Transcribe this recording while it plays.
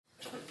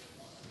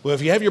Well,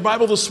 if you have your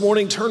Bible this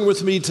morning, turn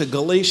with me to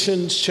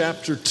Galatians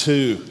chapter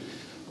 2.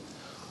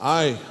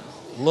 I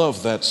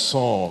love that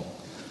song.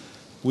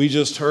 We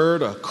just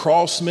heard a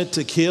cross meant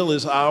to kill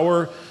is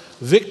our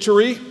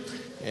victory,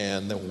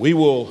 and we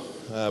will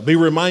be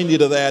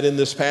reminded of that in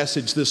this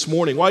passage this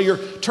morning. While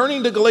you're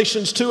turning to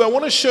Galatians 2, I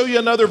want to show you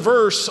another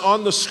verse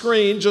on the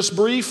screen just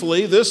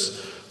briefly.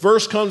 This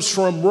verse comes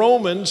from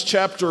Romans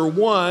chapter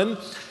 1,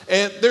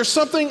 and there's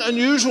something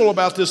unusual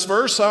about this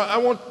verse. I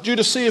want you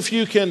to see if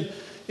you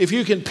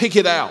can pick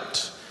it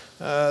out.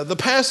 The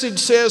passage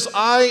says,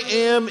 I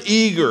am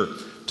eager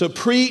to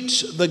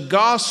preach the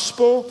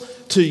gospel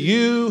to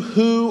you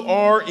who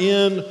are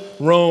in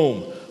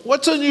Rome.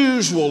 What's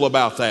unusual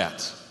about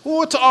that?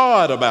 What's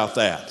odd about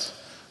that?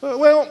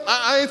 Well,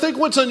 I think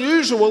what's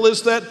unusual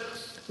is that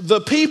the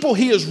people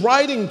he is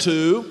writing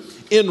to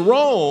in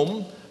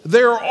Rome,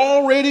 they're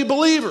already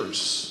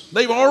believers.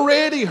 They've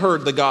already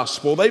heard the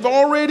gospel. They've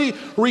already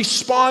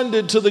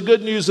responded to the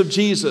good news of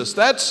Jesus.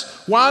 That's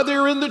why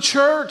they're in the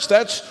church.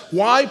 That's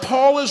why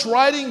Paul is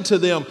writing to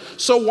them.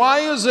 So why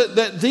is it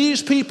that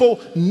these people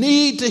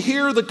need to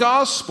hear the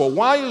gospel?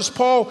 Why is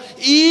Paul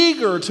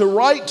eager to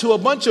write to a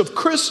bunch of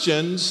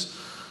Christians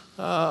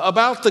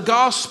about the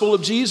gospel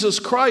of Jesus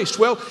Christ?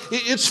 Well,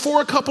 it's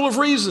for a couple of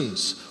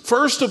reasons.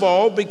 First of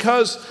all,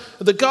 because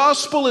the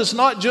gospel is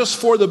not just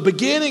for the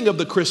beginning of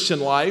the Christian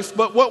life,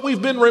 but what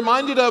we've been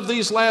reminded of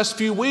these last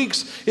few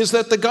weeks is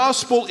that the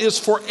gospel is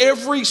for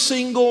every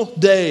single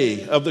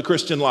day of the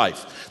Christian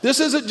life. This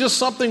isn't just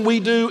something we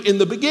do in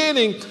the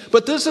beginning,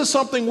 but this is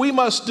something we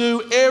must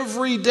do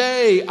every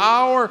day.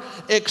 Our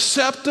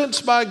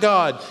acceptance by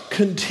God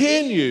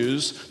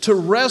continues to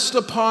rest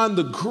upon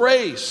the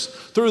grace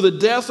through the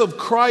death of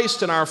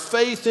Christ and our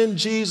faith in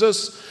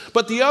Jesus.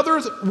 But the other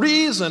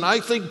reason I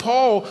think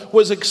Paul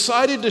was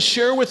excited to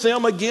share with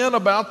them again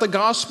about the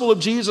gospel of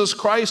Jesus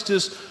Christ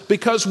is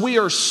because we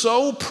are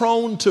so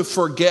prone to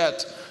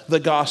forget the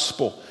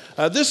gospel.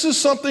 This is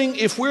something,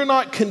 if we're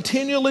not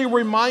continually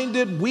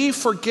reminded, we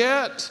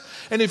forget.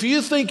 And if you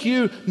think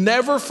you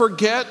never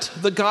forget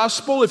the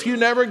gospel, if you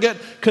never get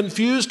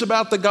confused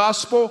about the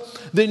gospel,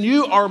 then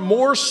you are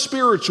more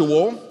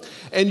spiritual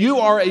and you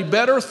are a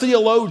better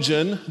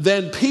theologian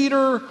than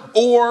Peter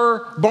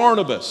or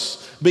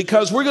Barnabas.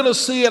 Because we're going to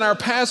see in our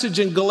passage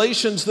in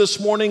Galatians this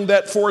morning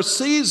that for a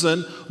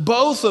season,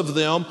 both of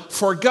them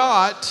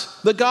forgot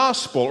the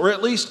gospel, or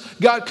at least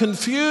got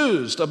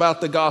confused about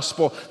the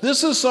gospel.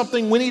 This is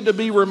something we need to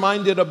be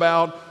reminded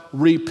about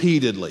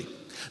repeatedly.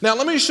 Now,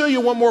 let me show you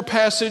one more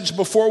passage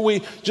before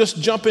we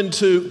just jump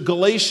into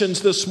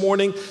Galatians this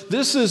morning.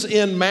 This is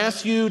in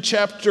Matthew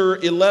chapter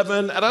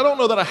 11, and I don't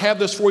know that I have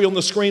this for you on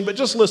the screen, but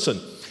just listen.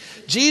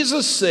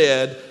 Jesus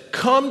said,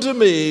 "Come to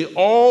me,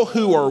 all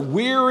who are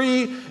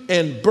weary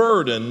and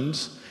burdened,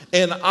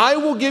 and I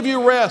will give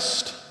you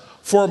rest.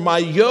 For my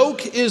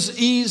yoke is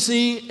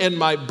easy and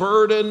my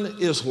burden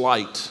is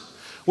light."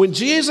 When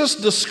Jesus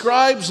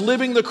describes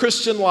living the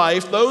Christian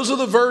life, those are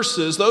the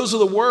verses, those are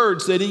the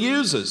words that he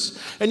uses.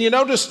 And you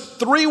notice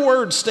three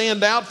words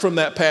stand out from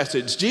that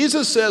passage.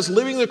 Jesus says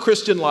living the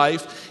Christian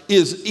life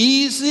is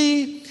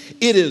easy,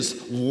 it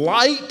is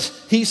light,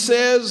 he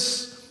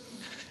says,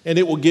 and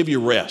it will give you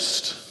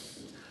rest.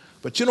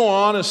 But you know,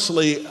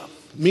 honestly,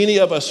 many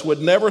of us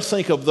would never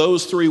think of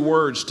those three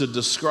words to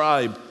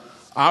describe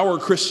our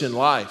Christian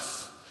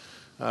life.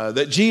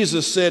 That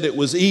Jesus said it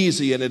was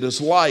easy and it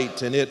is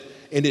light and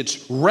it's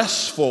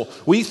restful.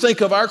 We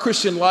think of our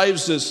Christian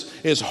lives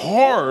as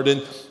hard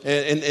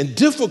and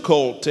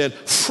difficult and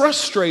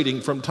frustrating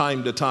from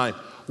time to time.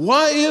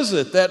 Why is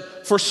it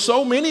that for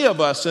so many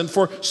of us and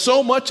for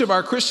so much of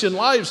our Christian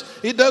lives,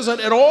 it doesn't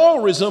at all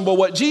resemble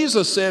what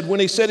Jesus said when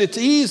he said it's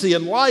easy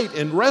and light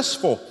and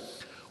restful?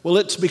 Well,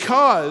 it's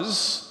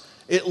because,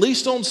 at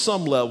least on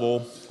some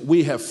level,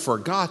 we have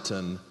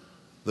forgotten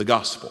the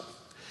gospel.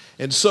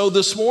 And so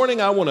this morning,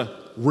 I want to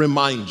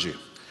remind you.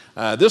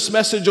 This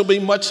message will be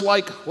much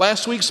like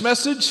last week's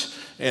message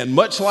and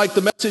much like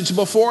the message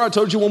before. I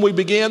told you when we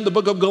began the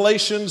book of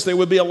Galatians, there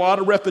would be a lot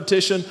of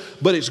repetition,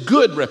 but it's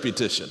good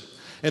repetition.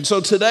 And so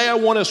today I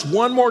want us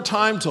one more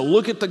time to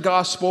look at the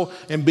gospel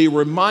and be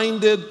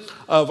reminded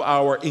of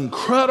our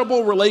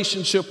incredible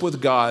relationship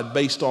with God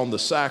based on the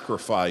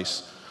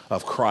sacrifice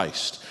of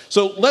Christ.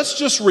 So let's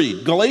just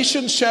read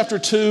Galatians chapter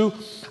 2.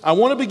 I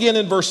want to begin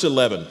in verse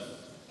 11.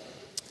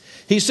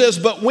 He says,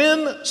 "But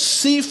when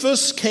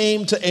Cephas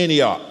came to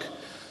Antioch,"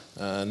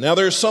 now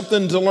there's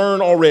something to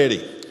learn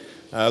already.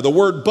 The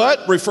word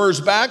 "but" refers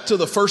back to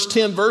the first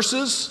 10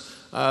 verses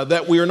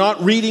that we are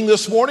not reading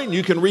this morning.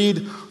 You can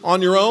read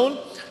on your own.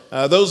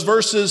 Those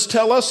verses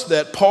tell us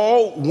that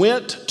Paul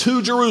went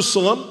to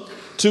Jerusalem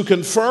to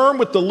confirm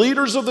with the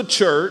leaders of the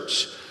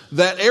church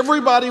that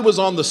everybody was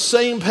on the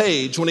same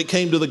page when it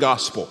came to the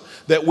gospel.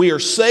 That we are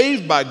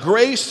saved by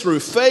grace through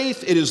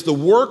faith. It is the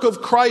work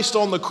of Christ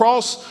on the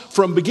cross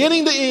from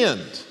beginning to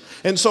end.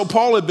 And so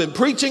Paul had been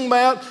preaching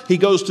that. He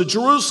goes to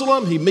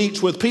Jerusalem. He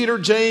meets with Peter,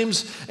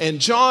 James,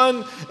 and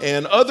John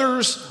and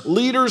others,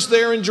 leaders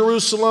there in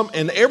Jerusalem.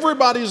 And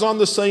everybody's on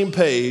the same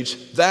page.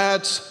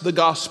 That's the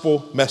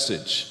gospel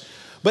message.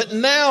 But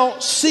now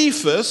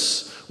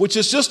Cephas, which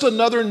is just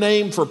another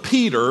name for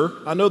Peter,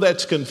 I know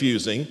that's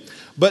confusing,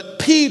 but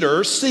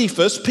Peter,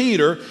 Cephas,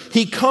 Peter,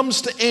 he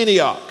comes to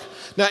Antioch.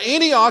 Now,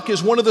 Antioch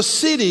is one of the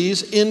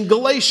cities in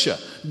Galatia.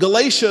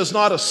 Galatia is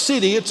not a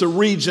city, it's a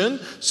region,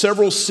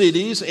 several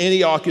cities.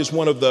 Antioch is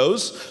one of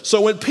those.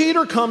 So when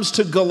Peter comes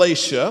to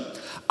Galatia,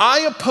 I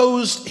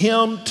opposed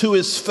him to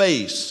his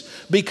face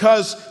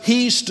because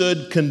he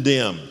stood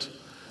condemned.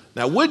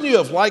 Now, wouldn't you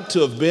have liked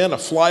to have been a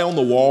fly on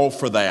the wall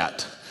for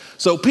that?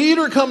 So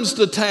Peter comes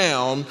to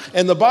town,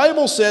 and the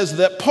Bible says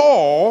that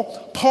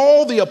Paul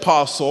the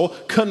apostle,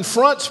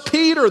 confronts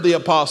Peter the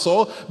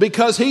apostle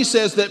because he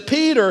says that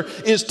Peter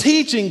is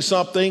teaching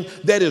something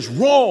that is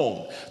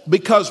wrong.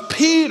 Because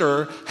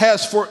Peter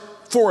has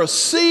for a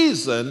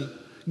season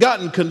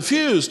gotten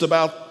confused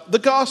about the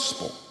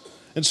gospel.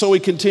 And so we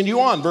continue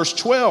on, verse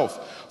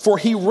 12. For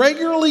he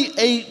regularly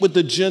ate with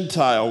the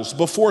Gentiles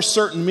before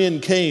certain men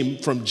came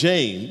from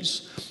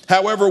James.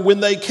 However, when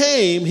they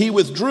came, he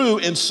withdrew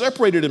and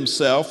separated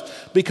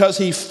himself because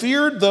he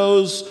feared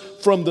those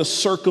from the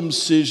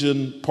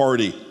circumcision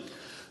party.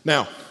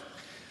 Now,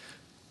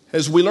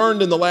 as we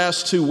learned in the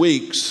last 2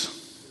 weeks,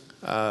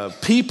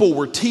 people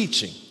were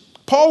teaching.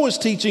 Paul was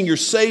teaching you're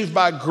saved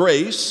by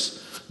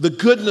grace, the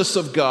goodness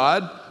of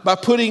God, by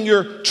putting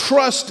your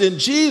trust in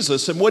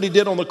Jesus and what he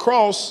did on the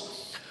cross.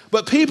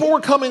 But people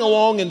were coming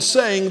along and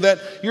saying that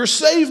you're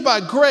saved by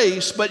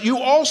grace, but you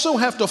also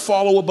have to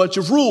follow a bunch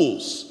of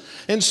rules.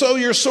 And so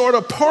you're sort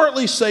of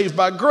partly saved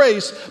by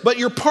grace, but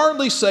you're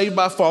partly saved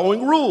by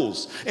following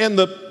rules. And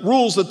the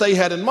rules that they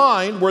had in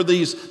mind were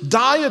these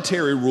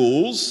dietary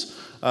rules.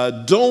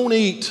 Don't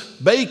eat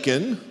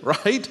bacon,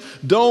 right?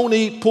 Don't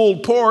eat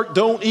pulled pork.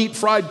 Don't eat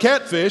fried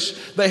catfish.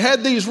 They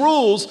had these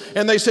rules,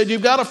 and they said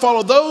you've got to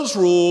follow those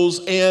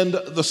rules and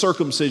the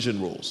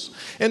circumcision rules.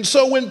 And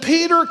so when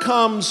Peter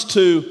comes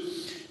to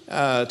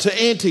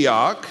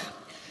Antioch,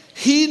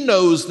 he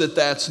knows that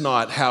that's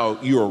not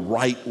how you're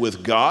right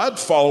with God,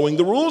 following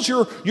the rules.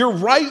 You're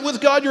right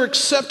with God. You're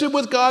accepted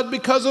with God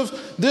because of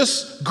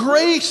this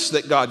grace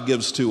that God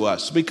gives to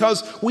us,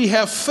 because we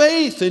have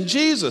faith in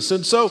Jesus.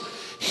 And so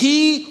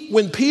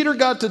when Peter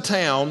got to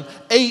town,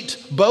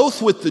 ate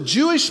both with the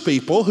Jewish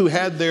people who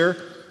had their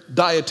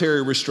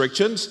dietary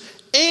restrictions,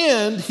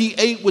 and he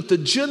ate with the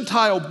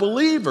Gentile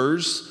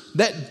believers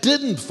that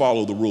didn't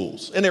follow the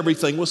rules, and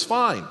everything was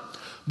fine.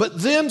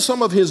 But then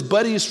some of his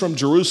buddies from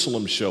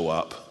Jerusalem show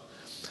up,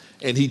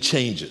 and he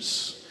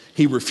changes.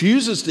 He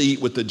refuses to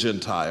eat with the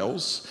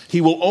Gentiles.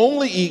 He will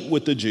only eat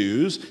with the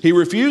Jews. He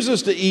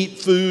refuses to eat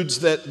foods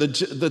that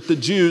the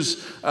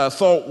Jews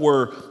thought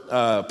were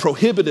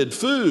prohibited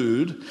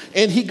food.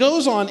 And he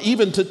goes on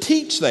even to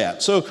teach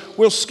that. So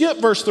we'll skip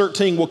verse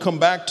 13. We'll come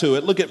back to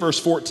it. Look at verse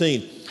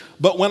 14.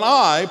 But when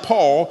I,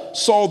 Paul,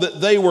 saw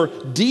that they were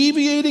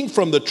deviating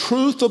from the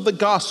truth of the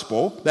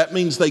gospel, that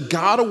means they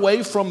got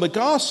away from the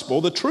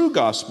gospel, the true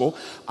gospel,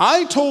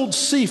 I told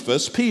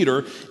Cephas,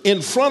 Peter,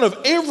 in front of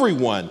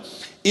everyone,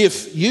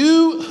 if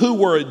you who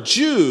were a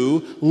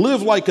Jew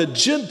live like a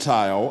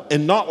Gentile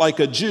and not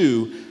like a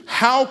Jew,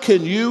 how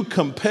can you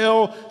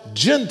compel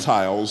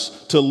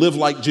Gentiles to live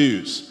like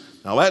Jews?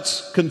 Now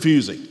that's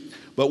confusing.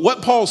 But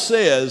what Paul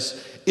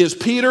says is,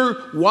 Peter,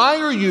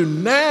 why are you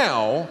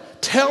now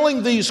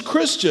telling these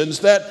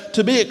Christians that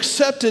to be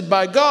accepted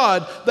by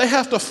God, they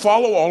have to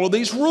follow all of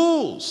these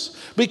rules?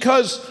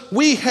 Because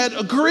we had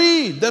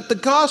agreed that the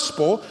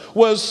gospel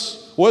was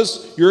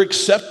you're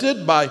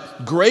accepted by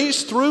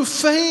grace through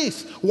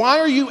faith. Why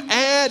are you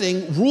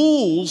adding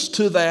rules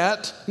to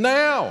that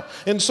now?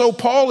 And so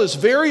Paul is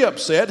very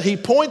upset. He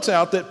points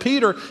out that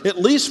Peter, at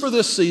least for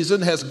this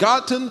season, has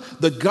gotten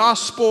the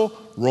gospel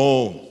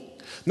wrong.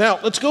 Now,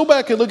 let's go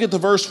back and look at the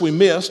verse we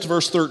missed,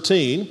 verse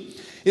 13.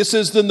 It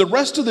says, then the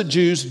rest of the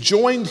Jews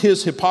joined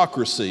his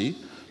hypocrisy,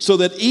 so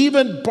that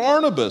even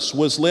Barnabas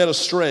was led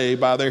astray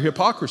by their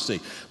hypocrisy.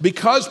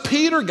 Because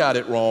Peter got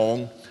it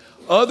wrong,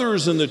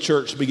 others in the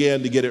church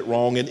began to get it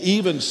wrong, and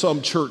even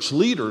some church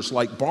leaders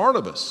like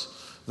Barnabas,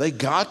 they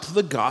got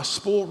the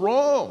gospel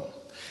wrong.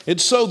 And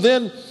so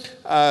then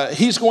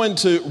he's going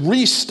to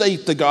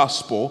restate the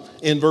gospel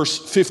in verse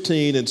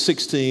 15 and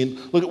 16.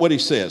 Look at what he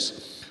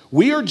says.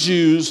 We are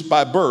Jews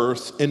by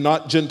birth and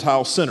not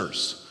Gentile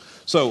sinners.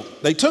 So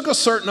they took a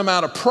certain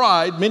amount of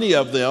pride, many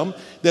of them,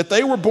 that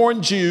they were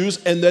born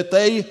Jews and that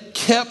they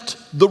kept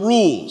the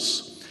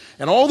rules.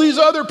 And all these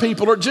other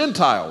people are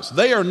Gentiles.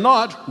 They are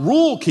not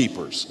rule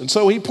keepers. And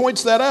so he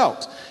points that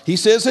out. He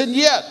says, and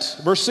yet,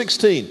 verse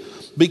 16,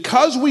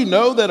 because we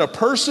know that a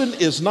person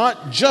is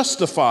not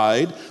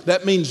justified,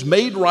 that means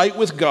made right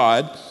with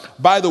God,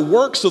 by the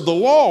works of the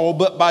law,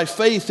 but by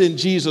faith in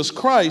Jesus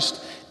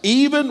Christ,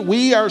 even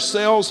we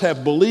ourselves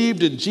have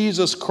believed in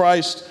Jesus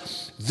Christ.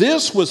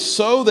 This was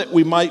so that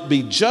we might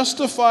be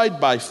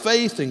justified by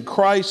faith in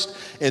Christ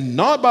and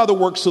not by the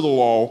works of the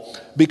law,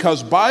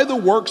 because by the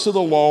works of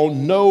the law,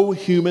 no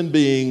human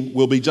being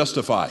will be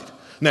justified.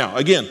 Now,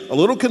 again, a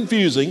little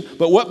confusing,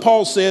 but what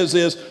Paul says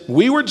is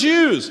we were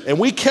Jews and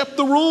we kept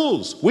the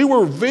rules. We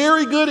were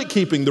very good at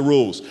keeping the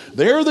rules.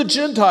 They're the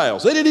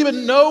Gentiles. They didn't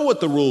even know what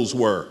the rules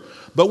were.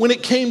 But when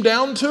it came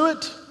down to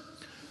it,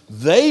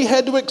 they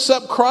had to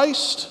accept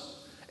Christ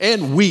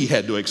and we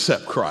had to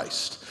accept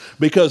Christ.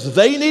 Because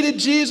they needed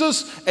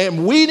Jesus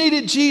and we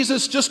needed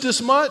Jesus just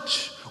as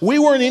much. We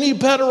weren't any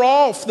better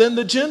off than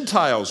the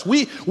Gentiles.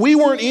 We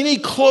weren't any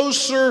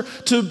closer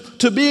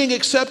to being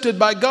accepted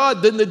by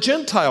God than the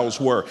Gentiles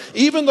were.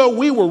 Even though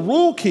we were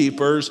rule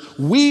keepers,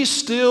 we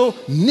still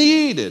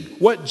needed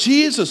what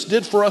Jesus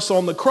did for us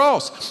on the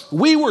cross.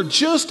 We were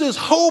just as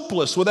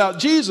hopeless without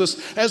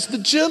Jesus as the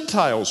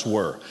Gentiles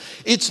were.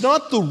 It's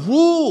not the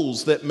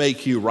rules that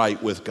make you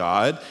right with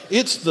God.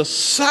 It's the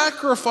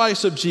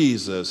sacrifice of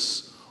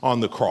Jesus on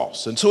the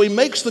cross. And so he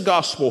makes the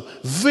gospel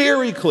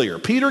very clear.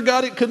 Peter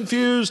got it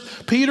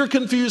confused. Peter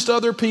confused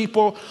other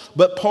people,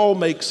 but Paul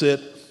makes it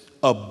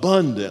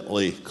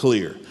abundantly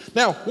clear.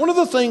 Now, one of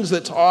the things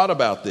that's odd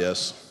about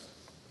this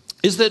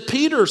is that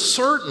Peter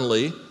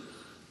certainly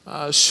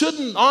should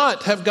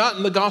not have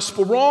gotten the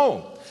gospel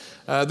wrong.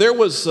 There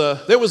was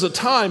a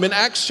time in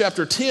Acts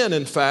chapter 10,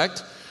 in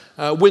fact,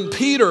 when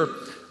Peter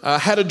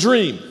had a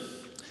dream.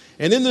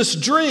 And in this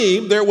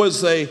dream, there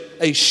was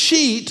a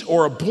sheet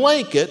or a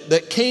blanket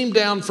that came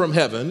down from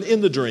heaven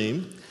in the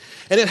dream,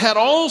 and it had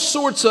all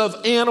sorts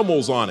of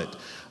animals on it,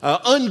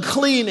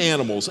 unclean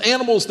animals,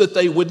 animals that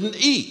they wouldn't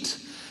eat.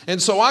 And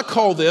so I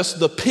call this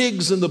the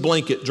pigs in the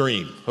blanket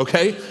dream,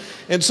 okay?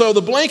 And so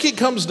the blanket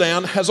comes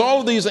down, has all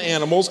of these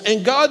animals,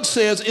 and God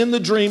says in the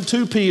dream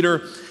to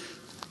Peter,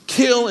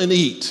 kill and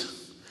eat.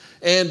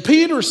 And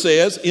Peter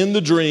says in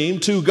the dream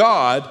to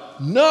God,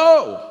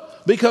 no,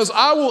 because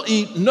I will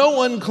eat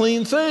no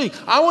unclean thing.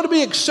 I want to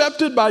be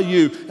accepted by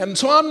you, and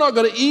so I'm not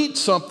going to eat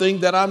something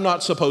that I'm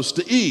not supposed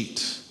to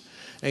eat.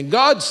 And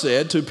God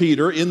said to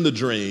Peter in the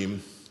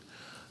dream,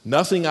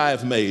 nothing I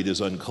have made is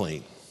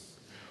unclean.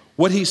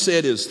 What he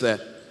said is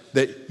that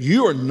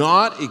you are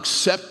not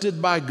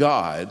accepted by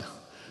God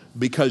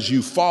because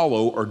you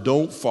follow or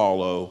don't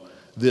follow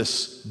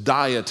this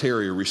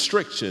dietary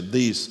restriction,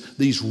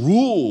 these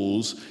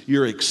rules.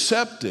 You're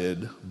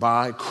accepted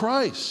by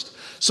Christ.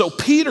 So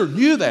Peter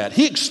knew that.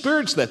 He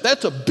experienced that.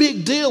 That's a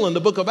big deal in the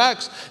book of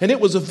Acts, and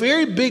it was a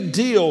very big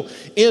deal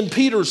in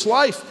Peter's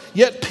life.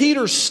 Yet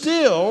Peter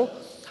still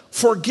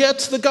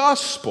forgets the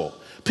gospel.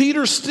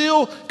 Peter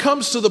still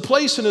comes to the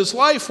place in his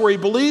life where he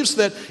believes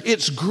that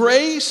it's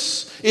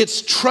grace,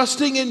 it's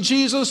trusting in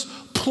Jesus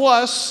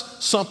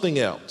plus something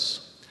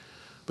else.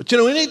 But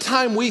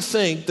anytime we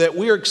think that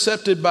we are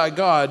accepted by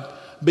God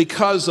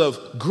because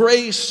of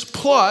grace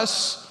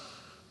plus,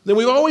 then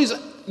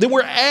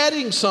we're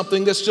adding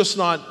something that's just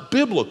not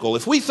biblical.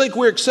 If we think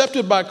we're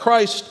accepted by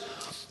Christ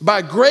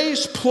by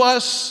grace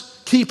plus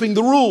keeping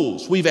the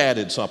rules, we've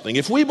added something.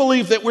 If we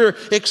believe that we're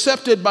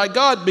accepted by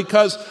God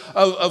because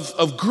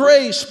of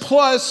grace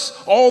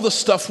plus all the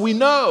stuff we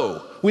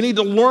know, we need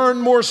to learn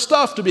more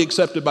stuff to be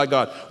accepted by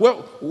God.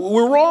 Well,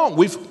 we're wrong.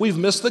 We've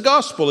missed the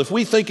gospel. If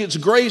we think it's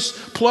grace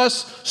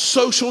plus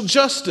social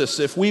justice,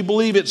 if we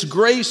believe it's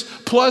grace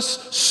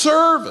plus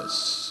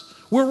service,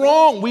 we're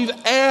wrong. We've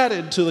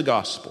added to the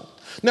gospel.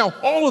 Now,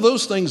 all of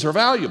those things are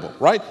valuable,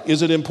 right?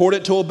 Is it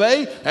important to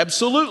obey?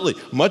 Absolutely.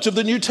 Much of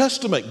the New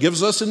Testament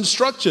gives us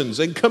instructions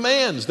and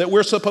commands that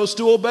we're supposed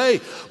to obey.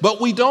 But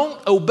we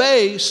don't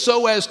obey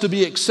so as to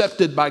be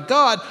accepted by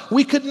God.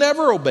 We could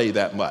never obey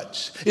that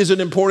much. Is it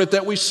important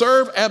that we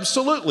serve?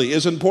 Absolutely.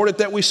 Is it important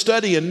that we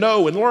study and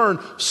know and learn?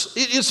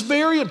 It's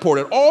very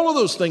important. All of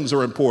those things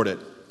are important.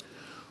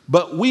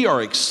 But we are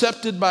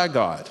accepted by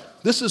God.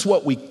 This is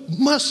what we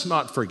must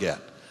not forget.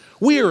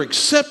 We are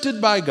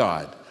accepted by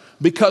God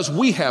because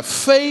we have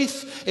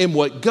faith in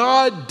what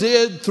God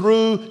did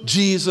through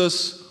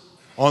Jesus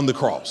on the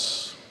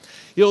cross.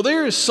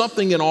 There is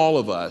something in all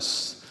of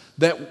us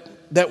that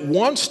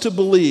wants to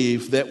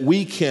believe that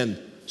we can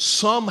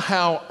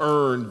somehow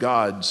earn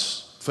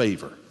God's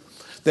favor.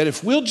 That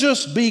if we'll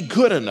just be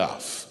good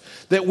enough,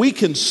 that we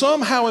can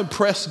somehow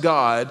impress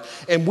God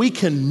and we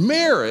can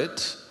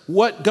merit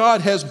what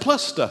God has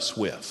blessed us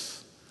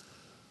with.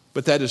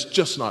 But that is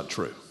just not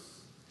true.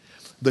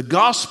 The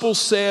gospel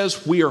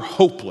says we are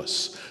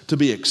hopeless to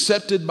be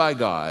accepted by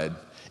God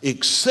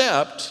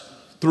except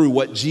through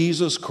what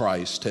Jesus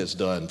Christ has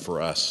done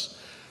for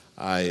us.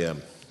 I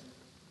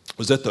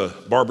was at the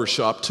barber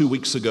shop 2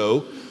 weeks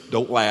ago.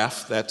 Don't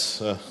laugh.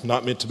 That's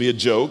not meant to be a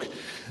joke.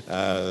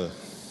 But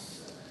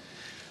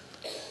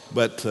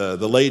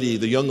the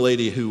young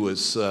lady who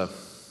was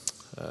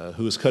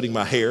cutting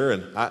my hair,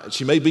 and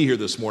she may be here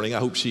this morning. I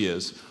hope she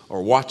is,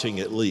 or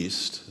watching at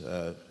least.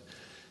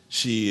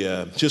 She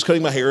was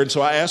cutting my hair, and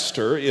so I asked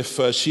her if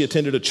she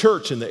attended a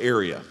church in the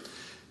area.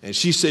 And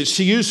she said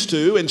she used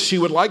to, and she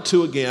would like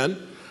to again,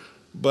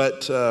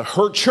 but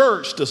her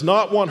church does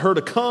not want her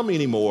to come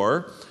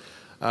anymore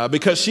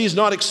because she's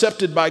not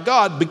accepted by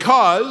God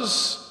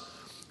because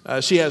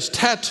she has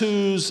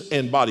tattoos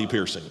and body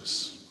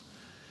piercings.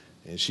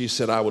 And she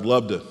said, I'd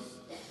love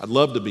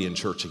to be in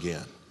church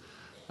again,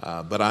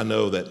 but I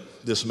know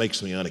that this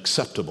makes me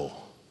unacceptable.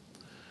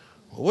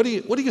 What do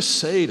you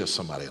say to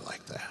somebody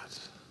like that?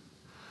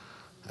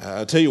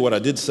 I'll tell you what I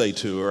did say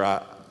to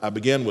her. I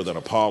began with an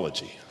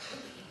apology.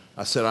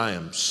 I said, I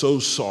am so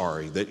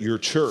sorry that your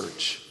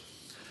church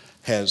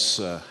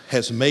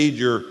has made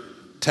your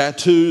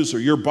tattoos or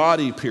your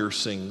body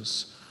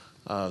piercings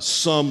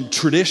some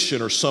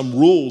tradition or some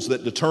rules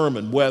that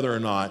determine whether or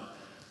not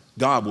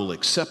God will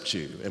accept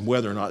you and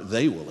whether or not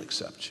they will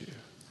accept you.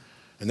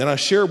 And then I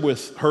shared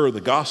with her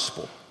the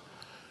gospel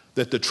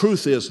that the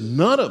truth is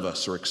none of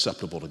us are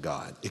acceptable to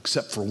God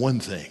except for one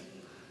thing,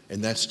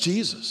 and that's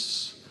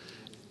Jesus.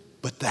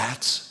 But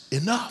that's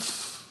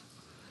enough.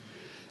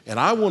 And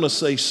I want to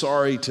say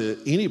sorry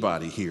to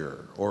anybody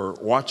here or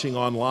watching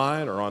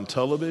online or on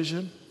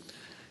television.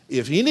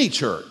 If any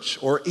church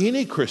or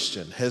any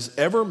Christian has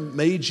ever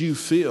made you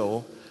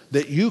feel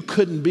that you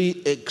couldn't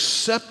be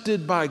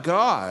accepted by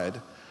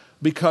God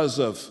because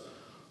of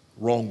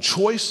wrong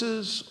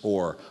choices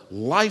or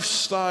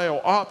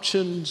lifestyle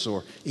options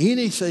or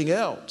anything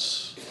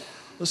else,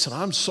 listen,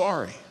 I'm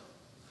sorry.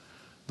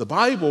 The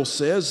Bible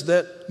says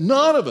that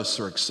none of us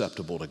are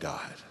acceptable to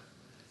God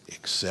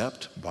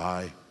except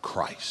by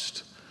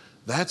Christ.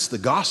 That's the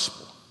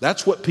gospel.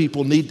 That's what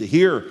people need to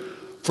hear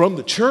from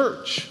the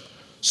church.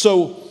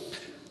 So,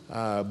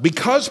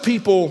 because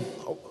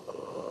people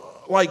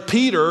like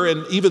Peter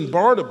and even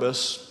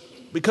Barnabas,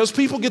 because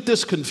people get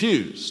this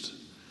confused,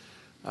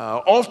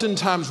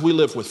 oftentimes we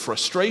live with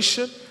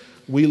frustration,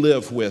 we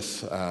live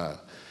with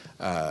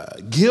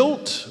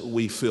guilt,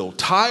 we feel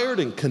tired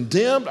and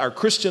condemned. Our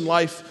Christian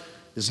life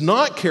is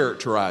not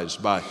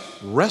characterized by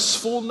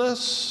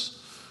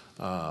restfulness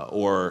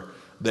or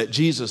that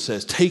Jesus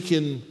has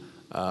taken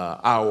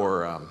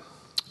our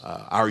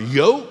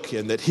yoke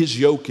and that his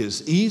yoke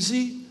is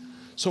easy.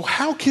 So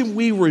how can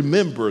we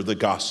remember the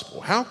gospel?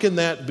 How can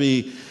that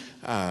be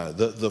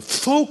the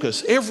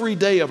focus every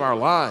day of our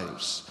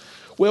lives?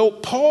 Well,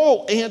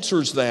 Paul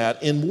answers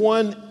that in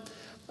one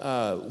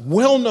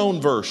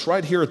well-known verse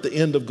right here at the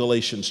end of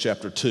Galatians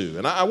chapter 2.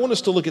 And I want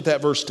us to look at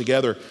that verse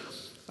together.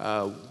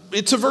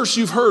 It's a verse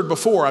you've heard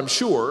before, I'm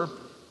sure.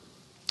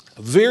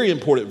 A very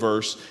important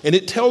verse. And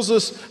it tells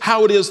us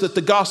how it is that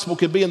the gospel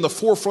can be in the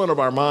forefront of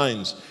our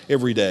minds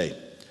every day.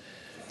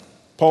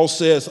 Paul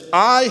says,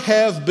 I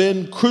have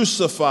been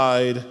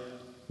crucified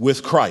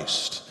with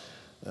Christ.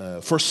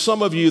 For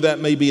some of you, that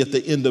may be at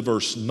the end of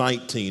verse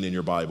 19 in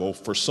your Bible.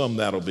 For some,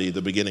 that'll be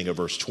the beginning of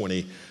verse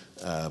 20.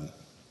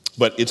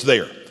 But it's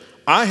there.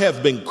 I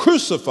have been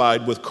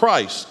crucified with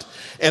Christ,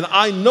 and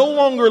I no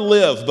longer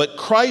live, but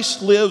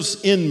Christ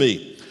lives in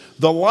me.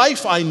 The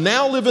life I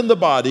now live in the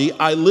body,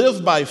 I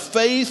live by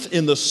faith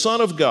in the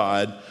Son of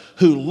God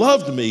who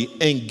loved me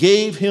and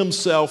gave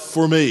himself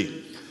for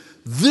me.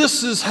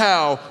 This is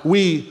how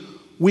we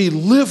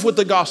live with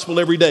the gospel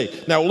every day.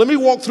 Now, let me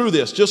walk through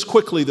this just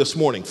quickly this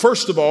morning.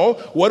 First of all,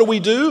 what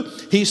do?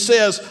 He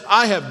says,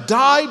 I have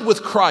died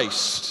with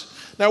Christ.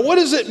 Now, what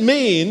does it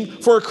mean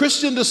for a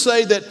Christian to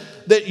say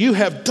that you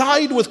have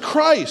died with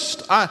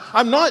Christ?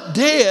 I'm not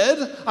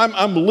dead.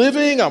 I'm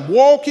living, I'm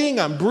walking,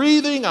 I'm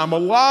breathing, I'm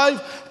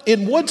alive.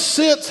 In what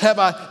sense have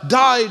I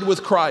died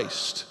with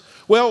Christ?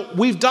 Well,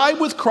 we've died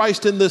with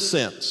Christ in this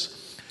sense.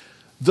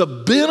 The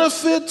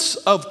benefits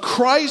of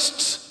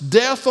Christ's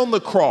death on the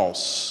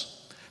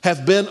cross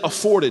have been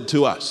afforded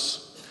to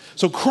us.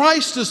 So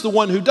Christ is the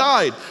one who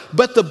died,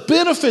 but the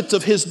benefits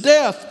of his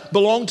death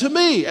belong to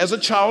me as a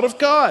child of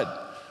God.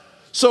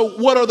 So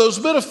what are those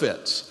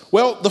benefits?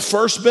 Well, the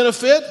first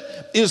benefit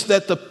is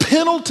that the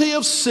penalty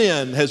of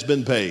sin has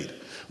been paid.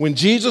 When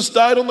Jesus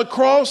died on the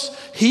cross,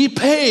 he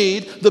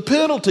paid the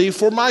penalty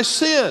for my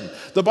sin.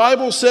 The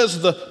Bible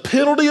says the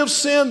penalty of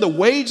sin, the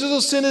wages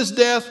of sin is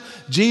death.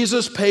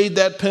 Jesus paid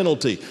that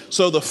penalty.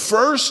 So the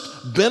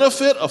first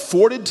benefit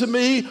afforded to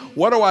me,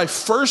 what do I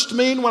first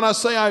mean when I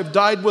say I've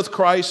died with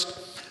Christ?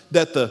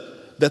 That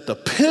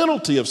the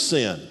penalty of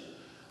sin,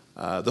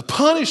 the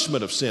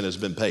punishment of sin has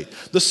been paid.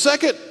 The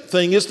second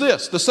thing is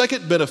this. The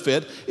second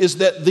benefit is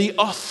that the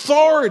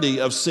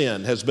authority of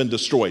sin has been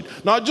destroyed.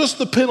 Not just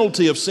the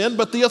penalty of sin,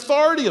 but the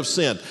authority of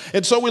sin.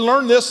 And so we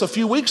learned this a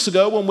few weeks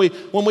ago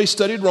when we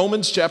studied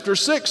Romans chapter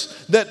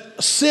 6,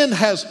 that sin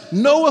has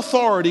no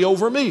authority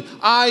over me.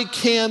 I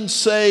can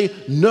say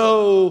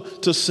no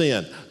to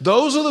sin.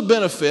 Those are the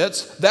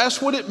benefits.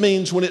 That's what it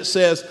means when it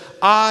says,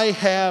 I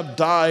have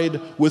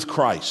died with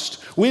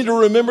Christ. We need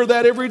to remember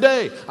that every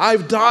day.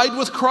 I've died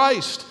with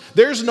Christ.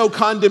 There's no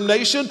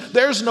condemnation.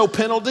 There's no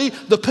penalty.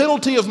 The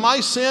penalty of my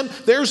sin,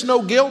 there's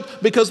no guilt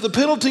because the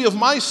penalty of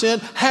my sin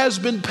has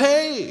been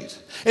paid.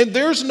 And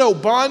there's no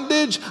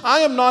bondage. I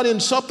am not in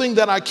something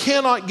that I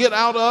cannot get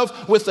out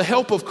of with the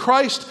help of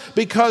Christ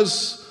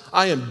because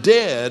I am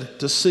dead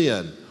to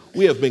sin.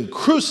 We have been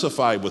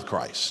crucified with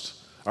Christ.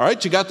 All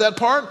right, you got that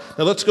part?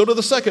 Now let's go to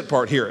the second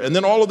part here, and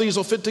then all of these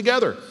will fit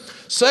together.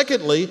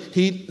 Secondly,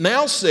 he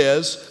now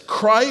says,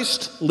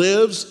 Christ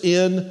lives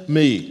in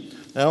me.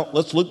 Now,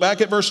 let's look back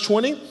at verse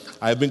 20.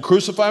 I have been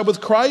crucified with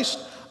Christ.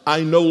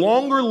 I no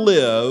longer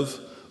live,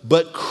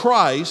 but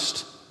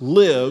Christ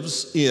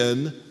lives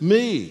in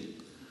me.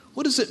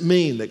 What does it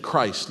mean that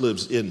Christ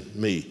lives in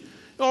me?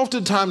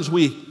 Oftentimes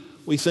we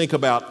think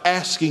about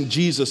asking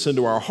Jesus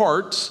into our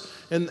hearts,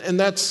 and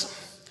that's,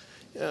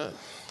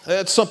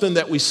 That's something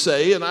that we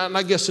say, and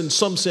I guess in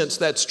some sense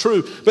that's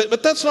true.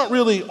 But that's not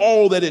really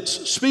all that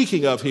it's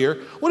speaking of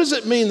here. What does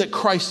it mean that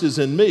Christ is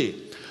in me?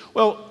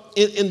 Well,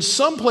 in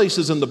some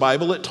places in the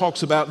Bible, it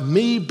talks about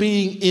me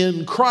being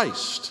in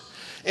Christ.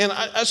 And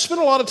I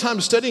spent a lot of time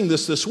studying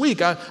this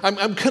week.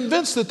 I'm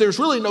convinced that there's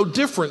really no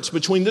difference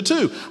between the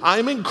two.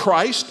 I'm in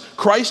Christ.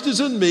 Christ is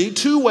in me.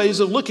 Two ways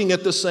of looking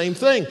at the same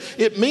thing.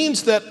 It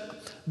means that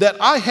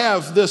I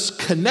have this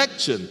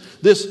connection,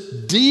 this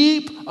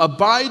deep,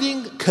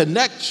 abiding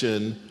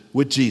connection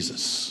with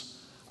Jesus.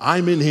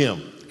 I'm in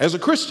him. As a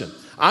Christian,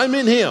 I'm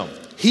in him.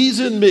 He's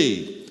in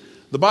me.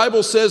 The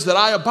Bible says that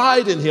I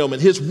abide in him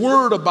and his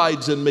word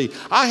abides in me.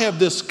 I have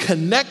this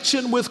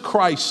connection with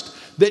Christ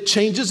that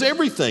changes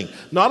everything.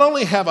 Not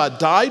only have I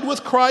died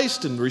with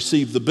Christ and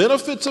received the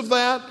benefits of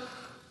that,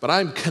 but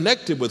I'm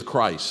connected with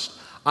Christ.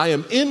 I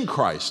am in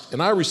Christ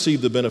and I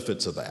receive the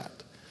benefits of that.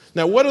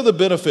 Now, what are the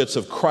benefits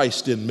of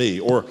Christ in me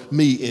or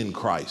me in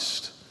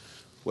Christ?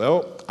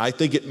 Well, I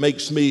think it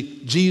makes me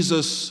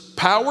Jesus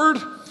powered.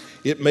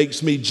 It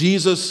makes me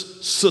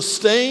Jesus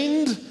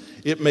sustained.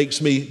 It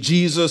makes me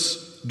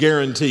Jesus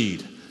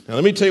guaranteed. Now,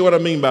 let me tell you what I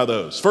mean by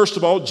those. First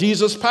of all,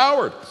 Jesus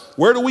powered.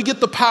 Where do we get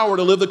the power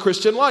to live the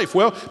Christian life?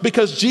 Well,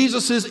 because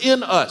Jesus is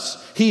in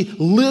us. He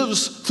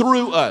lives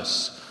through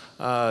us.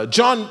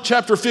 John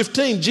chapter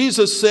 15,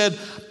 Jesus said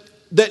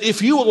that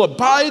if you will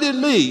abide in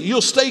me,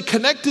 you'll stay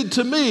connected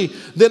to me,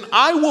 then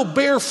I will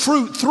bear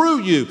fruit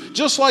through you,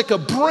 just like a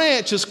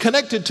branch is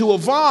connected to a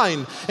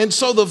vine. And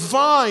so the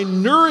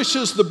vine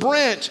nourishes the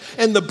branch,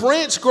 and the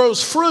branch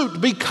grows fruit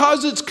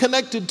because it's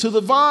connected to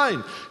the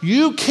vine.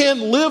 You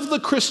can live the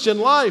Christian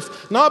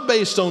life, not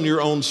based on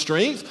your own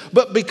strength,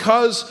 but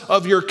because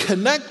of your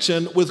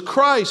connection with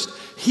Christ.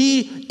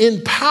 He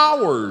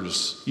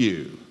empowers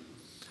you.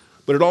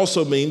 But it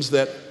also means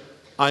that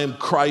I am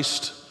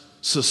Christ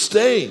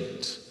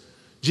sustained.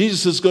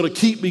 Jesus is going to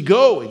keep me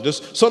going.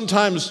 Just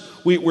sometimes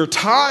we're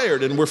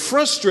tired and we're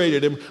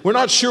frustrated and we're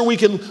not sure we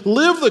can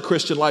live the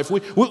Christian life.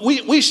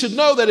 We should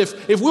know that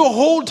if we'll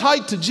hold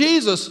tight to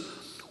Jesus,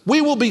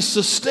 we will be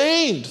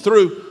sustained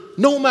through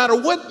no matter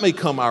what may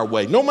come our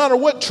way, no matter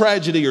what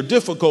tragedy or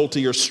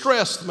difficulty or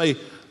stress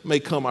may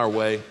come our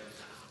way.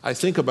 I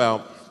think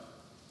about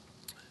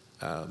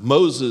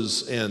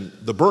Moses and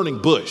the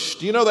burning bush.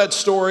 Do you know that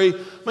story?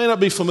 May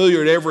not be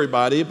familiar to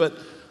everybody, but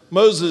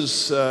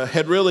Moses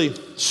had really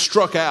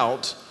struck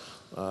out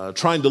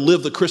trying to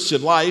live the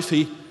Christian life.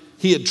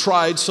 He had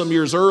tried some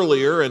years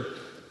earlier, and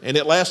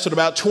it lasted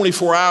about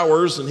 24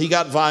 hours, and he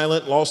got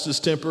violent, lost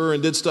his temper,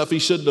 and did stuff he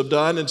shouldn't have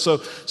done. And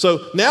so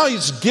now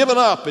he's given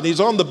up, and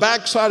he's on the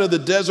backside of the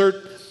desert.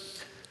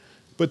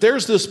 But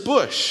there's this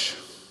bush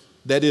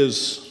that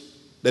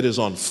is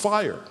on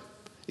fire.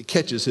 It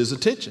catches his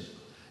attention.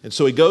 And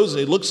so he goes and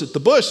he looks at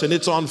the bush, and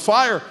it's on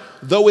fire,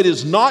 though it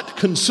is not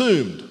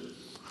consumed.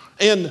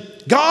 And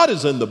God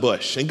is in the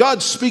bush, and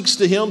God speaks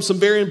to him some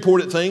very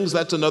important things.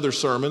 That's another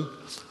sermon.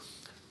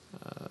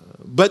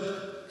 But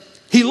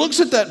he looks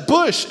at that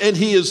bush, and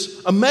he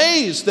is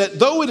amazed that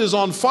though it is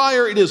on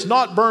fire, it is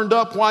not burned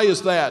up. Why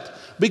is that?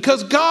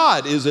 Because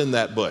God is in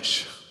that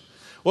bush.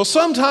 Well,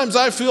 sometimes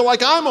I feel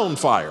like I'm on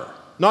fire,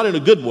 not in a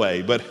good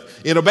way, but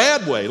in a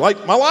bad way.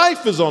 Like my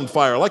life is on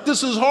fire, like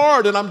this is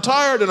hard, and I'm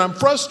tired, and I'm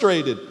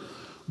frustrated.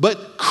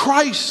 But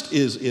Christ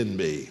is in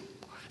me.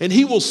 And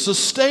he will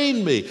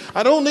sustain me.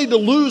 I don't need to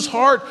lose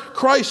heart.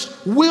 Christ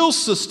will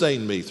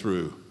sustain me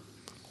through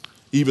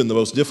even the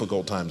most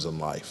difficult times in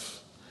life.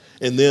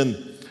 And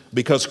then,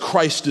 because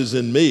Christ is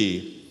in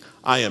me,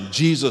 I am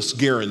Jesus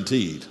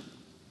guaranteed.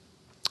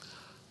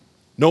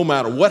 No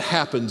matter what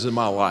happens in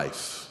my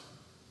life,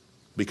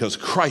 because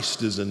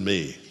Christ is in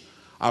me,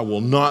 I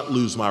will not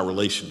lose my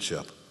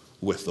relationship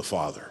with the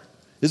Father.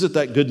 Isn't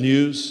that good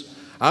news?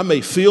 I may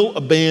feel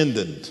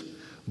abandoned,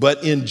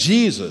 but in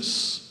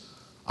Jesus,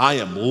 I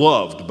am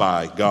loved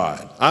by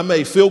God. I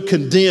may feel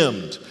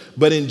condemned,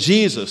 but in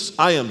Jesus,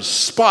 I am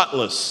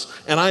spotless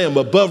and I am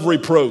above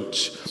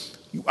reproach.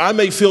 I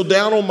may feel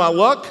down on my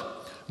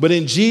luck, but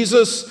in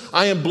Jesus,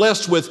 I am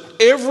blessed with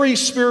every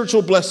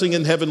spiritual blessing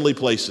in heavenly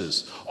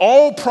places.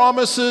 All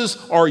promises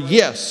are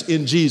yes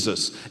in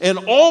Jesus, and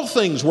all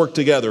things work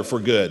together for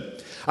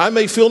good. I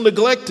may feel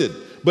neglected,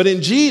 but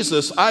in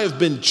Jesus, I have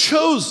been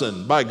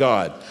chosen by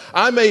God.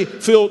 I may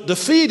feel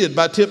defeated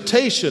by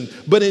temptation,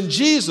 but in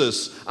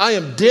Jesus, I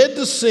am dead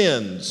to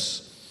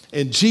sins,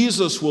 and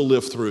Jesus will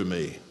live through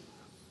me.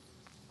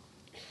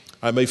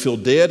 I may feel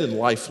dead and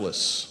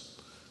lifeless,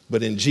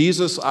 but in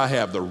Jesus, I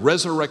have the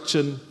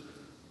resurrection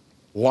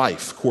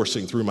life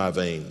coursing through my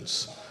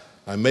veins.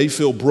 I may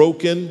feel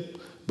broken,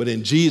 but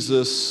in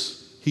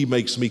Jesus, he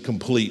makes me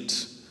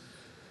complete.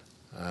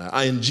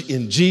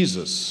 In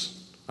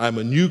Jesus, I'm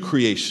a new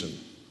creation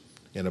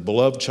and a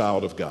beloved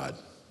child of God.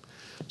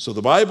 So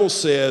the Bible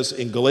says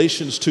in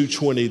Galatians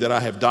 2:20 that I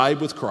have died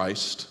with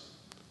Christ,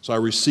 so I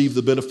receive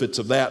the benefits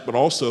of that, but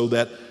also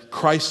that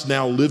Christ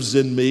now lives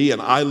in me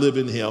and I live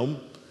in him,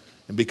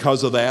 and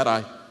because of that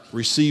I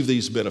receive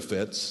these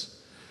benefits.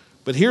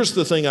 But here's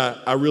the thing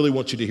I really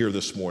want you to hear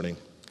this morning.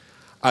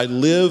 I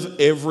live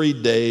every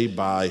day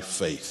by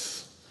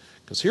faith.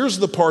 Because here's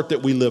the part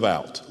that we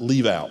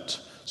leave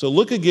out. So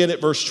look again at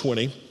verse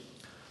 20.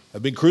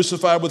 I've been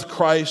crucified with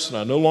Christ, and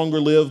I no longer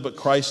live, but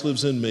Christ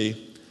lives in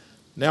me.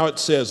 Now it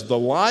says, the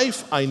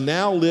life I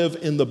now live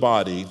in the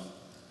body,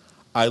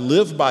 I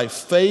live by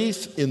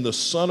faith in the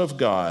Son of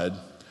God,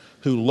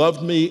 who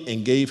loved me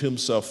and gave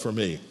himself for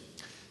me.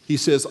 He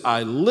says,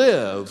 I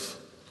live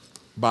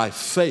by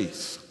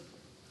faith.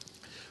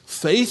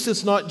 Faith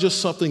is not just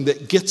something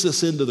that gets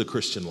us into the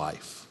Christian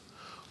life,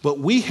 but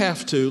we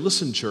have to,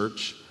 listen,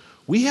 church,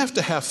 we have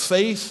to have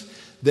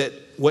faith that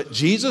what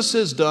Jesus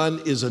has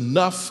done is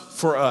enough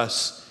for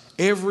us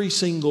every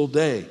single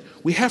day.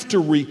 We have to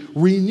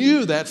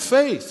renew that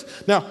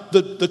faith. Now,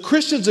 the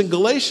Christians in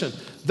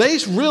Galatians, they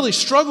really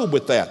struggled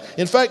with that.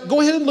 In fact,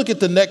 go ahead and look at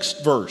the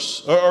next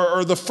verse,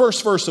 or the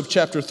first verse of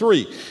chapter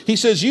 3. He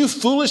says, you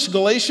foolish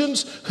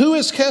Galatians, who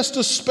has cast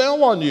a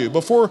spell on you,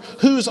 before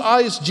whose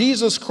eyes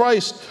Jesus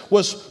Christ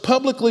was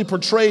publicly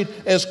portrayed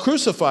as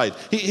crucified?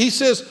 He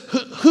says,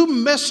 who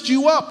messed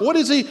you up? What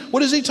is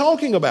he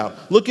talking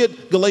about? Look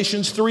at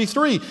Galatians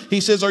 3:3.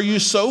 He says, are you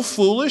so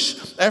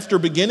foolish? After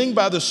beginning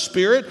by the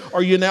Spirit,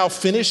 are you now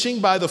finishing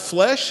by the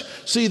flesh?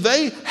 See,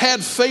 they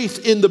had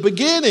faith in the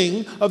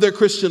beginning of their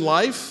Christian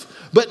life,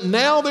 but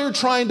now they're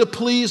trying to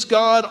please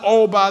God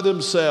all by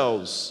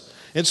themselves.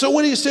 And so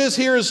what he says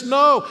here is,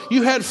 no,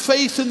 you had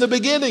faith in the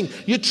beginning.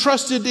 You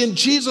trusted in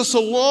Jesus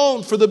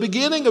alone for the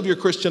beginning of your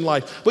Christian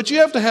life. But you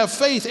have to have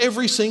faith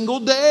every single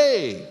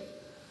day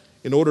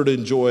in order to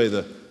enjoy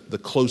the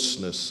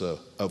closeness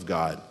of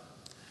God.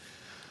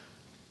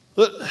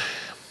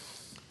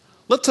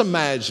 Let's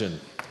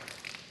imagine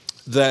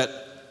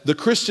that the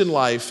Christian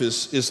life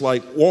is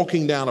like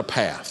walking down a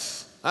path.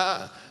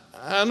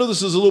 I know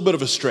this is a little bit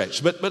of a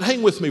stretch, but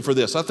hang with me for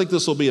this. I think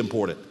this will be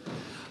important.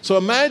 So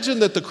imagine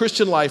that the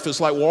Christian life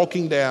is like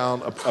walking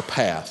down a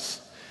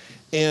path,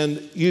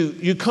 and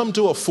you come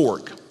to a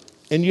fork,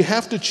 and you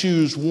have to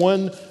choose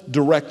one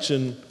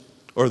direction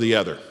or the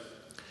other.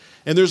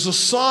 And there's a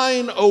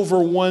sign over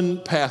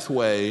one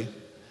pathway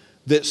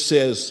that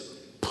says,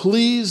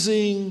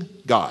 pleasing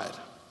God.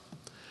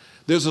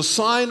 There's a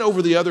sign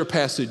over the other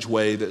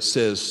passageway that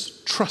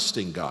says,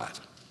 trusting God.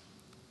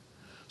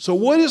 So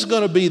what is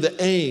going to be the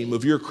aim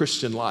of your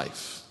Christian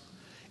life?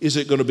 Is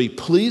it going to be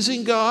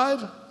pleasing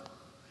God?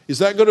 Is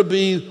that going to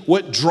be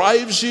what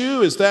drives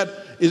you? Is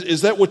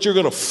that what you're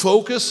going to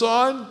focus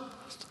on?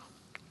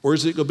 Or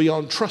is it going to be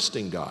on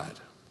trusting God?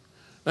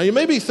 Now you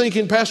may be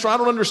thinking, Pastor, I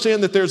don't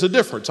understand that there's a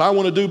difference. I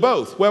want to do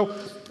both. Well,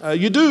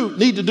 you do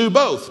need to do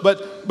both,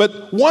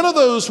 but one of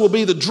those will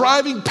be the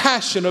driving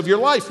passion of your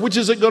life. Which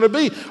is it going to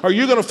be? Are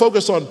you going to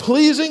focus on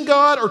pleasing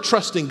God or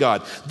trusting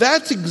God?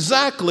 That's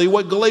exactly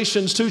what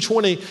Galatians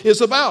 2:20 is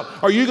about.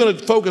 Are you going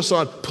to focus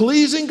on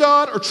pleasing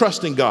God or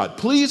trusting God?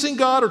 Pleasing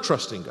God or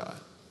trusting God?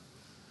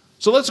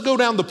 So let's go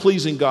down the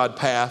pleasing God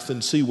path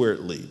and see where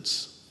it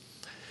leads.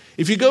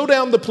 If you go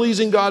down the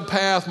pleasing God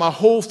path, my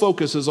whole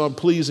focus is on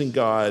pleasing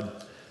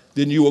God,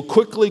 then you will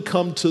quickly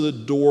come to the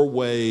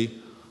doorway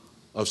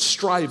of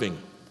striving.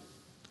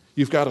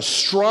 You've got to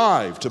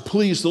strive to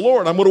please the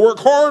Lord. I'm going to work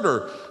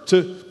harder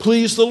to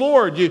please the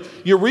Lord.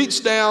 You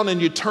reach down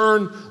and you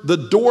turn the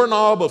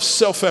doorknob of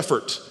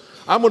self-effort.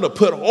 I'm going to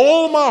put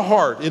all my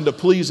heart into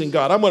pleasing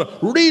God. I'm going to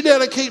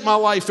rededicate my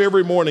life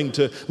every morning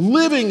to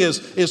living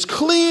as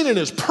clean and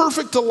as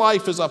perfect a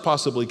life as I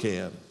possibly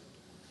can.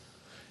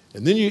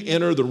 And then you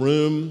enter the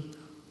room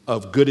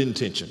of good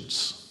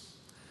intentions.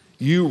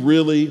 You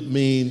really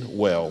mean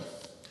well.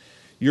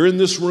 You're in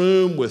this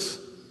room with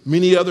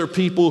many other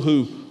people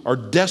who are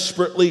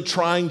desperately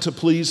trying to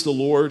please the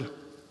Lord.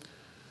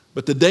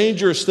 But the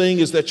dangerous thing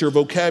is that your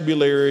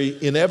vocabulary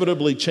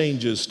inevitably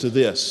changes to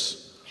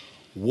this: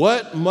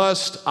 what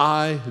must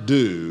I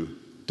do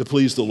to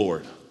please the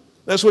Lord?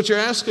 That's what you're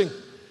asking.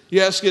 You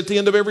ask it at the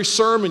end of every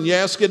sermon. You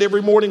ask it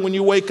every morning when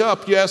you wake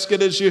up. You ask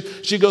it as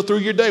you go through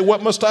your day.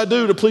 What must I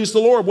do to please the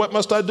Lord? What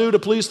must I do to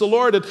please the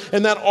Lord?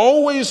 And that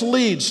always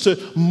leads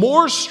to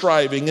more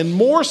striving and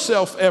more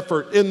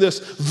self-effort in this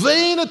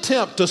vain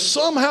attempt to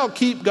somehow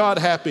keep God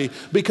happy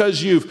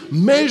because you've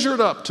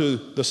measured up to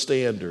the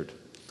standard.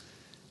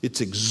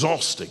 It's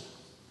exhausting,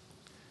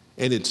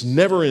 and it's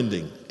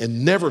never-ending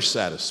and never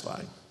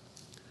satisfying.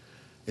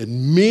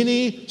 And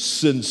many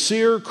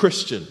sincere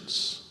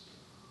Christians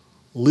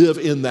live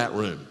in that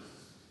room.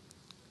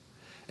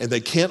 And they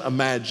can't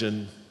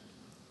imagine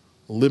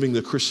living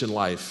the Christian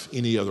life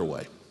any other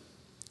way.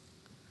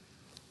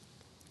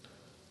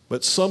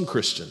 But some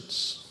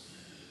Christians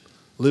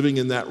living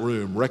in that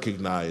room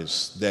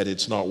recognize that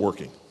it's not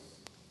working.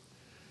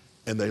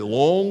 And they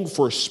long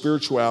for a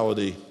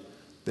spirituality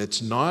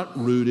that's not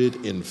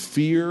rooted in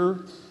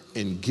fear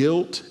and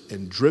guilt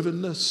and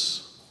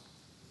drivenness.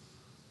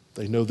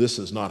 They know this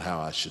is not how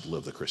I should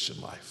live the Christian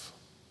life.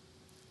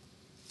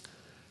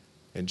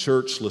 And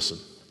church, listen,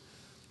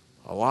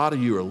 a lot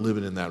of you are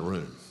living in that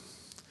room.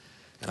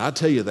 And I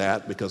tell you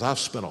that because I've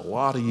spent a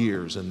lot of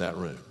years in that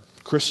room.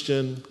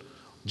 Christian,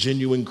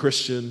 genuine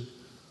Christian,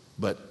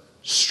 but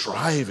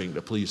striving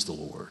to please the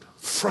Lord.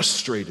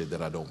 Frustrated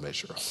that I don't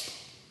measure up.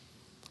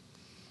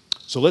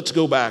 So let's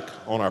go back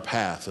on our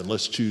path and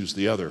let's choose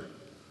the other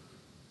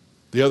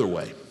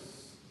way.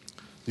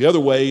 The other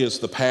way is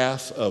the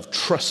path of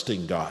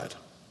trusting God.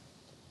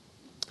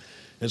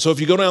 And so if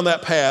you go down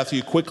that path,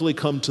 you quickly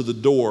come to the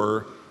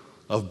door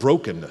of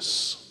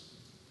brokenness.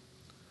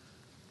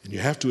 And you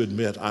have to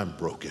admit, I'm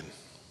broken.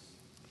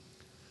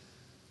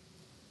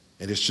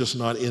 And it's just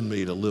not in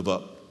me to live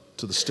up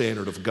to the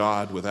standard of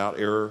God without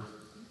error.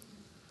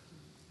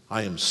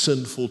 I am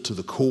sinful to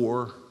the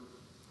core.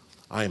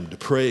 I am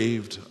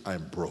depraved. I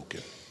am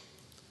broken.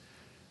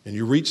 And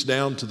you reach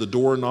down to the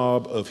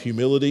doorknob of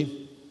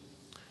humility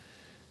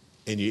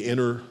and you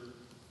enter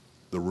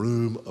the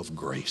room of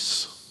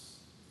grace,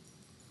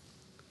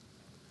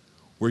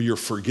 where you're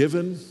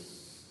forgiven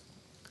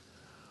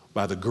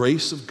by the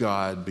grace of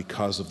God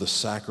because of the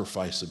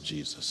sacrifice of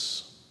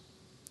Jesus.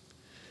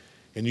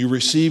 And you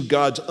receive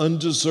God's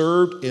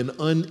undeserved and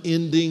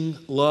unending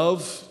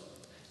love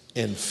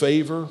and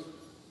favor.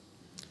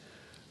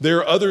 There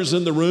are others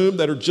in the room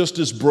that are just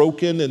as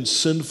broken and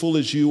sinful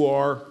as you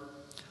are,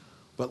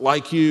 but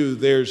like you,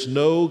 there's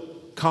no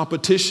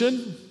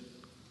competition,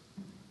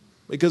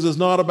 because it's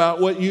not about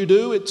what you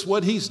do, it's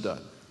what He's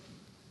done.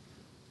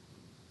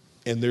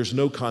 And there's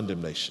no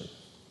condemnation.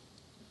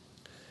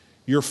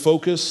 Your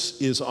focus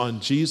is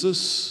on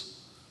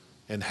Jesus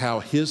and how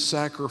His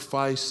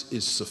sacrifice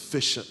is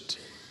sufficient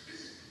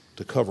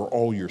to cover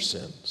all your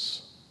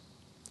sins.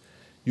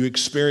 You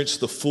experience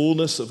the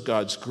fullness of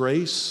God's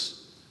grace,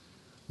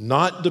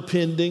 not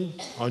depending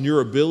on your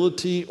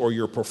ability or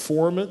your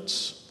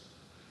performance,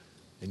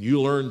 and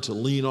you learn to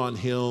lean on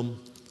Him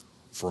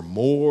for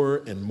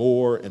more and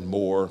more and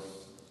more.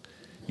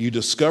 You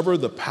discover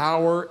the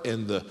power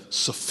and the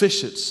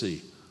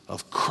sufficiency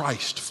of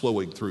Christ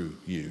flowing through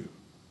you.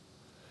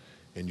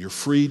 And you're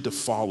free to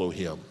follow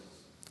Him.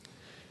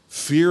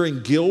 Fear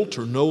and guilt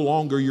are no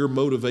longer your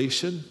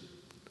motivation.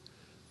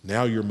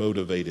 Now you're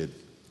motivated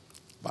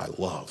by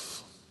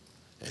love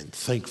and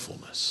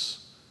thankfulness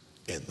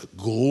and the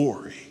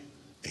glory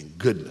and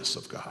goodness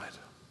of God.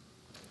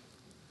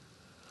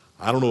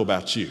 I don't know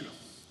about you,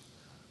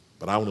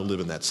 but I want to live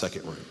in that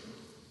second room.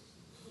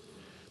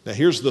 Now,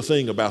 here's the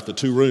thing about the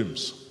two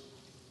rooms,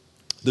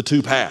 the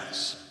two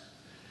paths.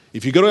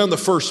 If you go down the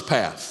first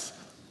path,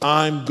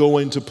 I'm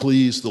going to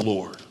please the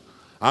Lord.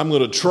 I'm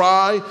going to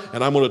try,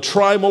 and I'm going to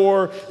try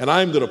more, and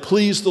I'm going to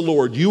please the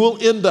Lord. You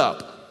will end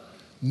up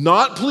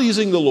not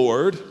pleasing the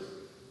Lord,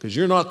 because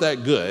you're not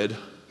that good,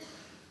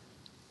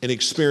 and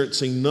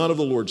experiencing none of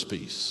the Lord's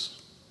peace.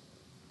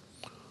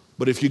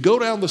 But if you go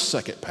down the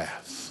second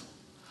path,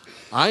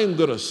 I am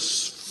going to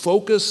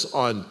focus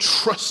on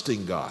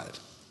trusting God.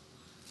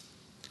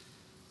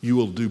 You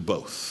will do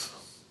both.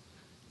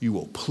 You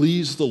will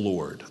please the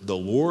Lord. The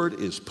Lord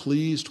is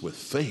pleased with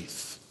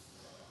faith.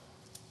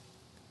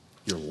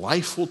 Your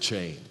life will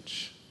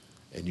change,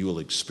 and you will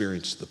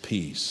experience the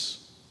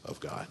peace of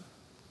God.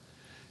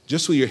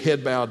 Just with your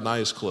head bowed and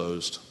eyes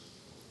closed,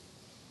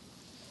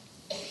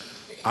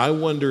 I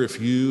wonder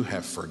if you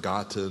have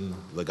forgotten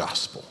the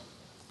gospel.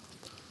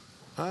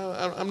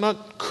 I'm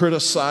not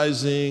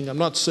criticizing. I'm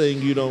not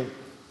saying you don't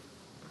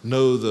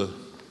know the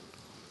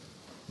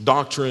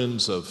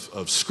doctrines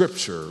of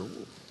Scripture.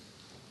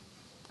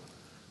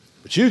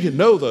 But you can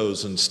know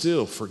those and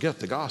still forget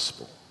the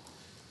gospel.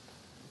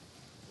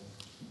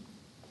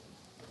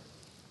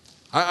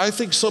 I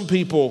think some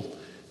people,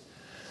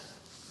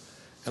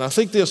 and I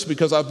think this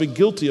because I've been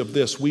guilty of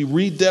this, we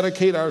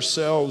rededicate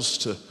ourselves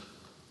to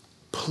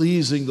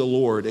pleasing the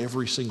Lord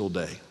every single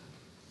day.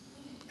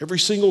 Every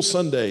single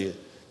Sunday,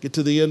 get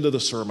to the end of the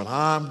sermon,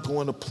 I'm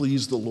going to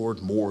please the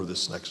Lord more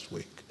this next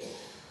week.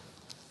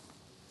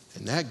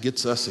 And that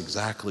gets us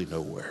exactly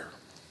nowhere.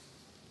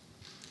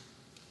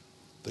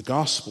 The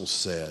gospel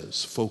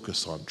says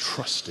focus on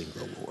trusting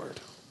the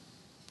Lord.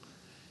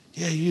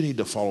 Yeah, you need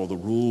to follow the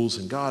rules,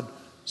 and God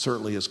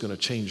certainly is going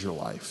to change your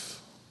life.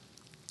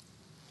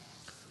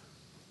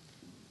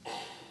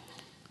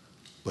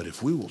 But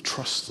if we will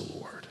trust the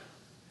Lord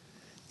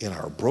in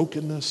our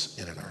brokenness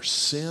and in our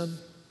sin,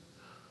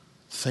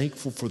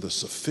 thankful for the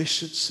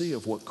sufficiency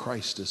of what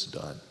Christ has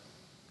done,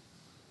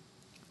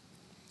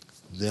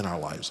 then our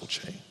lives will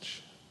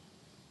change.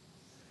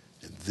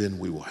 And then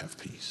we will have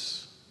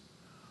peace.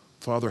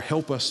 Father,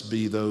 help us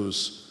be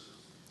those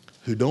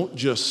who don't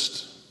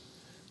just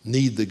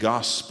need the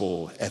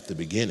gospel at the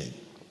beginning,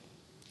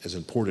 as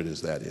important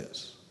as that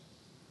is,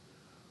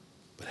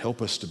 but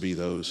help us to be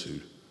those who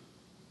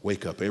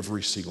wake up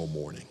every single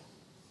morning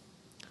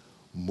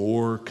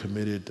more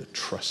committed to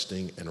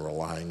trusting and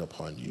relying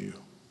upon you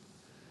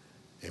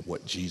and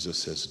what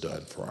Jesus has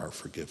done for our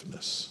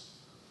forgiveness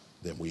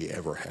than we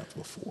ever have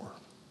before.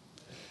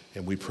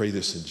 And we pray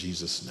this in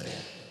Jesus'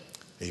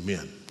 name.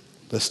 Amen.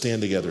 Let's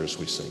stand together as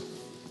we sing.